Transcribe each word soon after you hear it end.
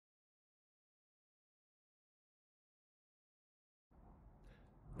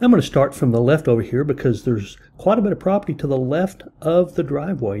I'm going to start from the left over here because there's quite a bit of property to the left of the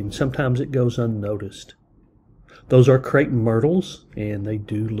driveway, and sometimes it goes unnoticed. Those are crepe myrtles, and they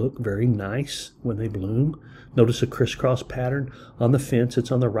do look very nice when they bloom. Notice a crisscross pattern on the fence.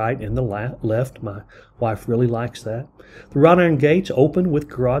 It's on the right and the left. My wife really likes that. The wrought iron gates open with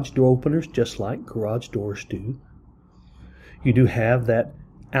garage door openers, just like garage doors do. You do have that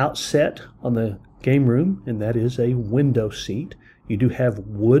outset on the game room, and that is a window seat. You do have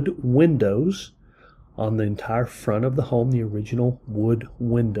wood windows on the entire front of the home, the original wood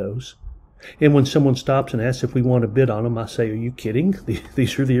windows. And when someone stops and asks if we want to bid on them, I say, are you kidding?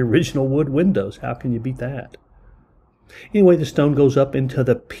 These are the original wood windows. How can you beat that? Anyway, the stone goes up into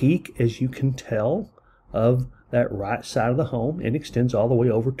the peak, as you can tell, of that right side of the home and extends all the way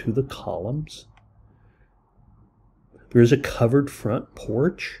over to the columns. There is a covered front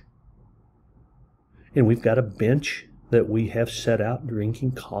porch. And we've got a bench that we have set out,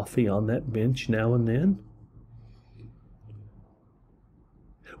 drinking coffee on that bench now and then.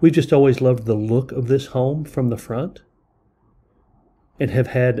 We've just always loved the look of this home from the front and have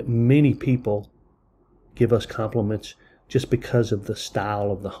had many people give us compliments just because of the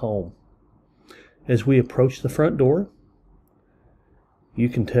style of the home. As we approach the front door, you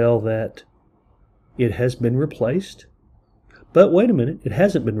can tell that it has been replaced. But wait a minute, it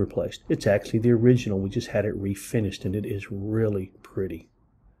hasn't been replaced. It's actually the original. We just had it refinished, and it is really pretty.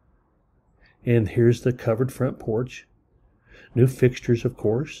 And here's the covered front porch. New fixtures, of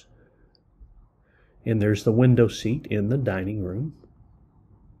course. And there's the window seat in the dining room.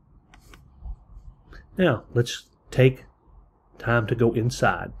 Now, let's take time to go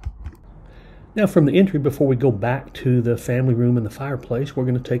inside. Now, from the entry, before we go back to the family room and the fireplace, we're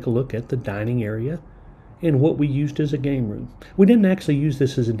going to take a look at the dining area and what we used as a game room. We didn't actually use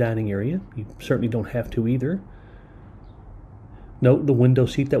this as a dining area. You certainly don't have to either. Note the window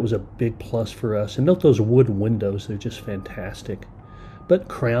seat. That was a big plus for us. And note those wood windows. They're just fantastic. But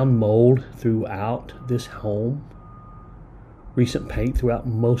crown mold throughout this home. Recent paint throughout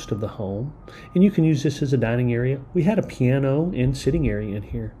most of the home. And you can use this as a dining area. We had a piano and sitting area in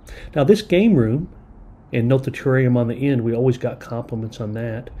here. Now this game room, and note the terrarium on the end, we always got compliments on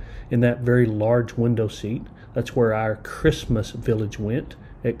that. In that very large window seat. That's where our Christmas village went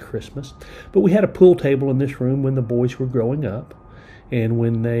at Christmas. But we had a pool table in this room when the boys were growing up. And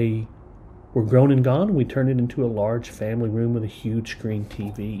when they were grown and gone, we turned it into a large family room with a huge screen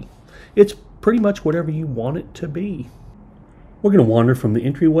TV. It's pretty much whatever you want it to be. We're going to wander from the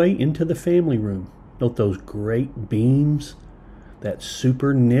entryway into the family room. Note those great beams, that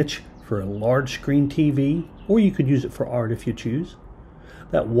super niche for a large screen TV, or you could use it for art if you choose.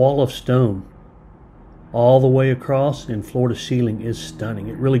 That wall of stone all the way across and floor to ceiling is stunning.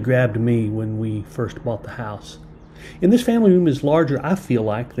 It really grabbed me when we first bought the house. And this family room is larger, I feel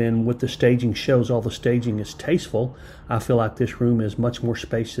like, than what the staging shows. All the staging is tasteful. I feel like this room is much more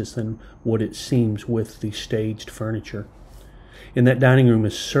spacious than what it seems with the staged furniture. And that dining room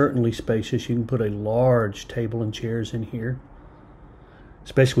is certainly spacious. You can put a large table and chairs in here,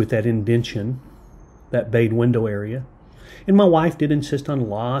 especially with that indention, that bayed window area. And my wife did insist on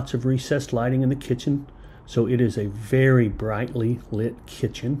lots of recessed lighting in the kitchen, so it is a very brightly lit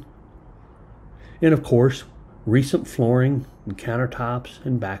kitchen. And of course, recent flooring and countertops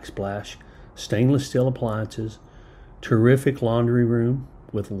and backsplash, stainless steel appliances, terrific laundry room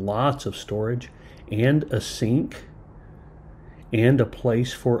with lots of storage, and a sink, and a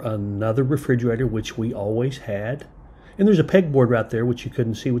place for another refrigerator, which we always had. And there's a pegboard right there, which you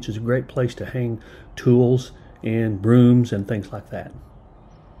couldn't see, which is a great place to hang tools and brooms and things like that.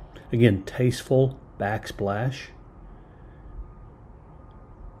 Again, tasteful backsplash.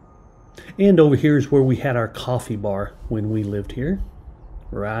 And over here is where we had our coffee bar when we lived here,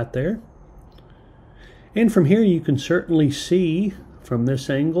 right there. And from here you can certainly see, from this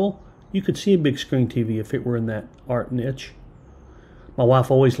angle, you could see a big screen TV if it were in that art niche. My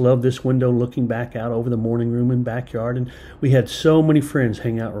wife always loved this window looking back out over the morning room and backyard, and we had so many friends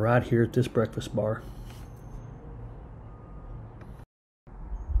hang out right here at this breakfast bar.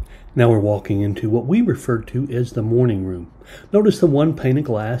 Now we're walking into what we refer to as the morning room. Notice the one pane of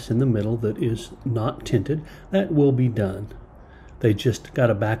glass in the middle that is not tinted. That will be done. They just got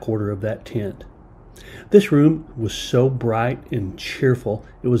a back order of that tint. This room was so bright and cheerful,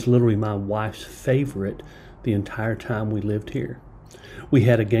 it was literally my wife's favorite the entire time we lived here. We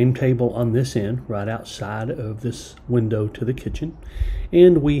had a game table on this end, right outside of this window to the kitchen,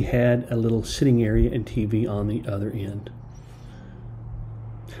 and we had a little sitting area and TV on the other end.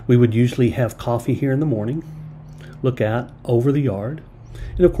 We would usually have coffee here in the morning, look out over the yard,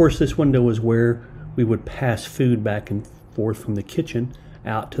 and of course this window is where we would pass food back and forth from the kitchen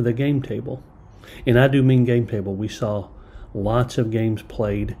out to the game table. And I do mean game table. We saw lots of games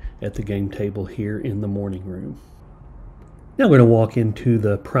played at the game table here in the morning room. Now we're going to walk into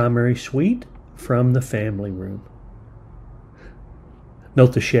the primary suite from the family room.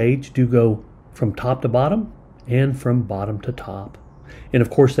 Note the shades do go from top to bottom and from bottom to top. And of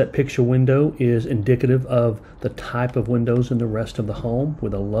course that picture window is indicative of the type of windows in the rest of the home,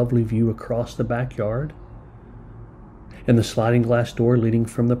 with a lovely view across the backyard. And the sliding glass door leading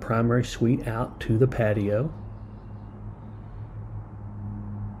from the primary suite out to the patio.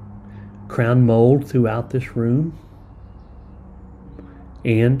 Crown mold throughout this room.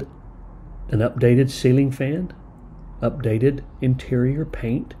 And an updated ceiling fan, updated interior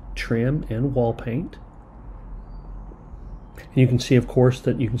paint, trim, and wall paint. And you can see, of course,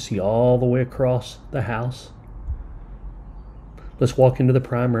 that you can see all the way across the house. Let's walk into the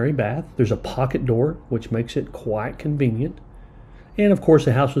primary bath. There's a pocket door, which makes it quite convenient. And of course,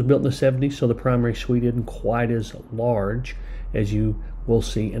 the house was built in the 70s, so the primary suite isn't quite as large as you will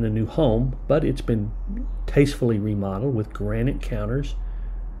see in a new home, but it's been tastefully remodeled with granite counters,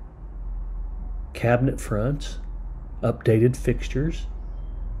 cabinet fronts, updated fixtures,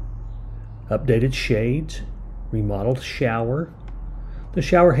 updated shades, remodeled shower. The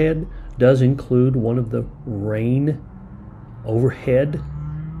shower head does include one of the rain overhead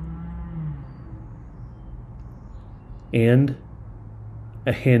and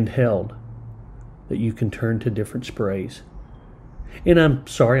a handheld that you can turn to different sprays. And I'm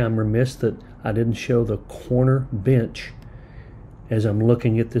sorry, I'm remiss that I didn't show the corner bench as I'm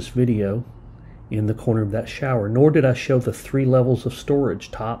looking at this video in the corner of that shower, nor did I show the 3 levels of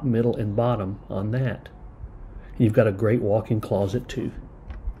storage, top, middle, and bottom on that. And you've got a great walk-in closet too.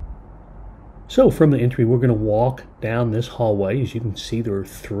 So from the entry, we're going to walk down this hallway. As you can see, there are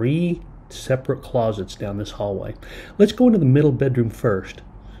 3 separate closets down this hallway. Let's go into the middle bedroom first.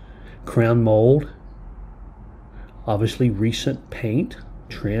 Crown mold, obviously recent paint,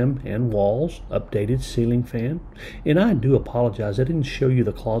 trim, and walls, updated ceiling fan. And I do apologize, I didn't show you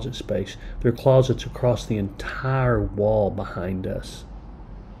the closet space. There are closets across the entire wall behind us.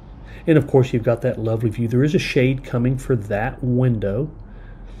 And of course, you've got that lovely view. There is a shade coming for that window,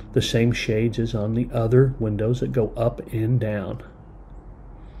 the same shades as on the other windows that go up and down.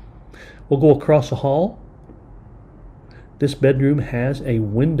 We'll go across the hall. This bedroom has a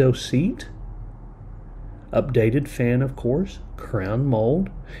window seat, updated fan, of course, crown mold.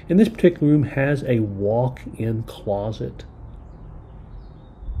 And this particular room has a walk-in closet.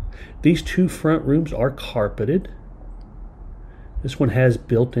 These 2 front rooms are carpeted. This one has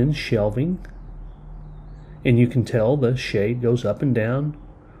built-in shelving, and you can tell the shade goes up and down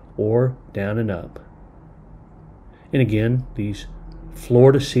or down and up. And again, these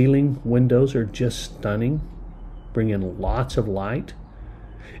floor-to-ceiling windows are just stunning, bring in lots of light.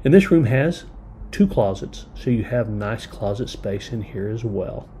 And this room has 2 closets, so you have nice closet space in here as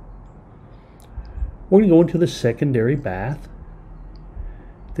well. We're going to go into the secondary bath.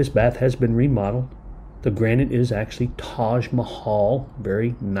 This bath has been remodeled. The granite is actually Taj Mahal,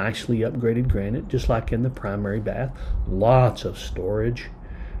 very nicely upgraded granite, just like in the primary bath. Lots of storage,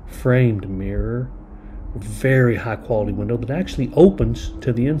 framed mirror, very high quality window that actually opens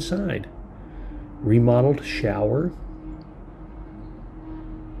to the inside. Remodeled shower.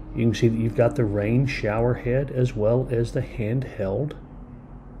 You can see that you've got the rain shower head as well as the handheld.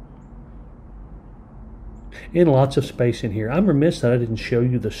 And lots of space in here. I'm remiss that I didn't show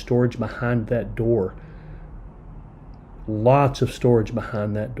you the storage behind that door. Lots of storage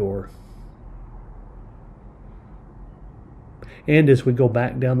behind that door. And as we go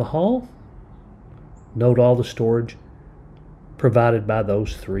back down the hall, note all the storage provided by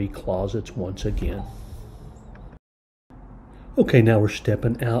those 3 closets once again. Okay, now we're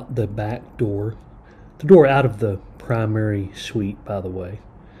stepping out the back door. The door out of the primary suite, by the way.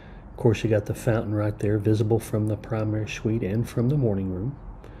 Of course, you got the fountain right there, visible from the primary suite and from the morning room.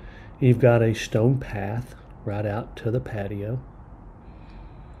 And you've got a stone path right out to the patio.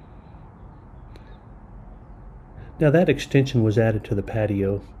 Now that extension was added to the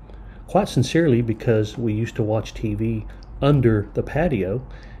patio quite sincerely because we used to watch TV under the patio.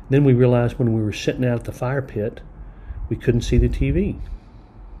 Then we realized when we were sitting out at the fire pit, we couldn't see the TV.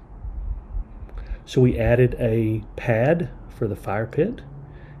 So we added a pad for the fire pit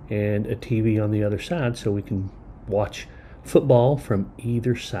and a TV on the other side so we can watch football from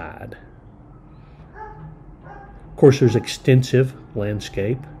either side. Of course, there's extensive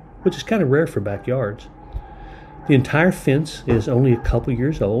landscape, which is kind of rare for backyards. The entire fence is only a couple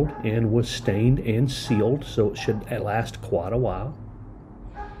years old and was stained and sealed, so it should last quite a while.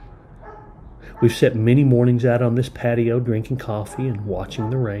 We've spent many mornings out on this patio drinking coffee and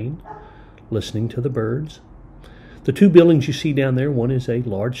watching the rain, listening to the birds. The two buildings you see down there, one is a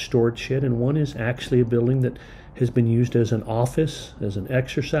large storage shed and one is actually a building that has been used as an office, as an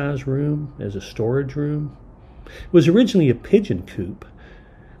exercise room, as a storage room. It was originally a pigeon coop.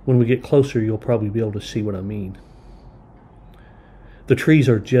 When we get closer, you'll probably be able to see what I mean. The trees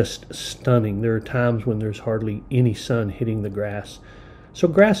are just stunning. There are times when there's hardly any sun hitting the grass. So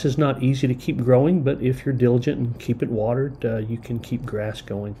grass is not easy to keep growing, but if you're diligent and keep it watered, you can keep grass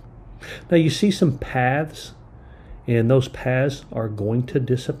going. Now you see some paths, and those paths are going to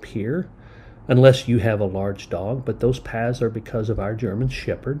disappear unless you have a large dog, but those paths are because of our German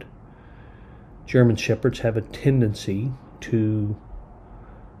Shepherd. German Shepherds have a tendency to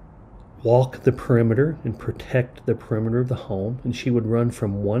walk the perimeter and protect the perimeter of the home, and she would run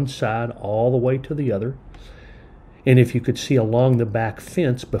from one side all the way to the other. And if you could see along the back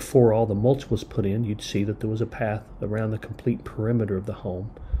fence before all the mulch was put in, you'd see that there was a path around the complete perimeter of the home.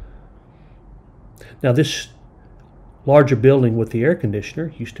 Now this larger building with the air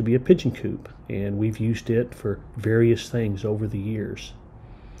conditioner used to be a pigeon coop, and we've used it for various things over the years.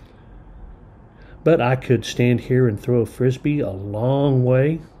 But I could stand here and throw a frisbee a long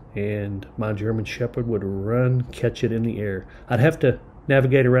way, and my German Shepherd would run, catch it in the air. I'd have to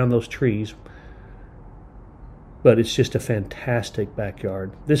navigate around those trees, but it's just a fantastic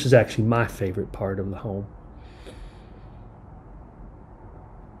backyard. This is actually my favorite part of the home.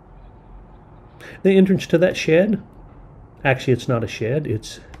 The entrance to that shed, actually it's not a shed,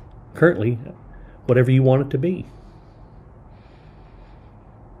 it's currently whatever you want it to be.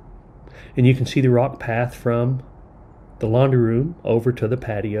 And you can see the rock path from the laundry room over to the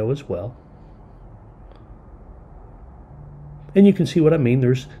patio as well. And you can see what I mean.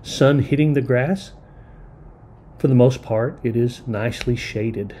 There's sun hitting the grass. For the most part, it is nicely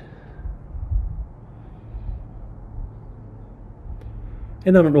shaded.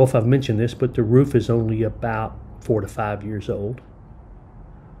 And I don't know if I've mentioned this, but the roof is only about 4 to 5 years old.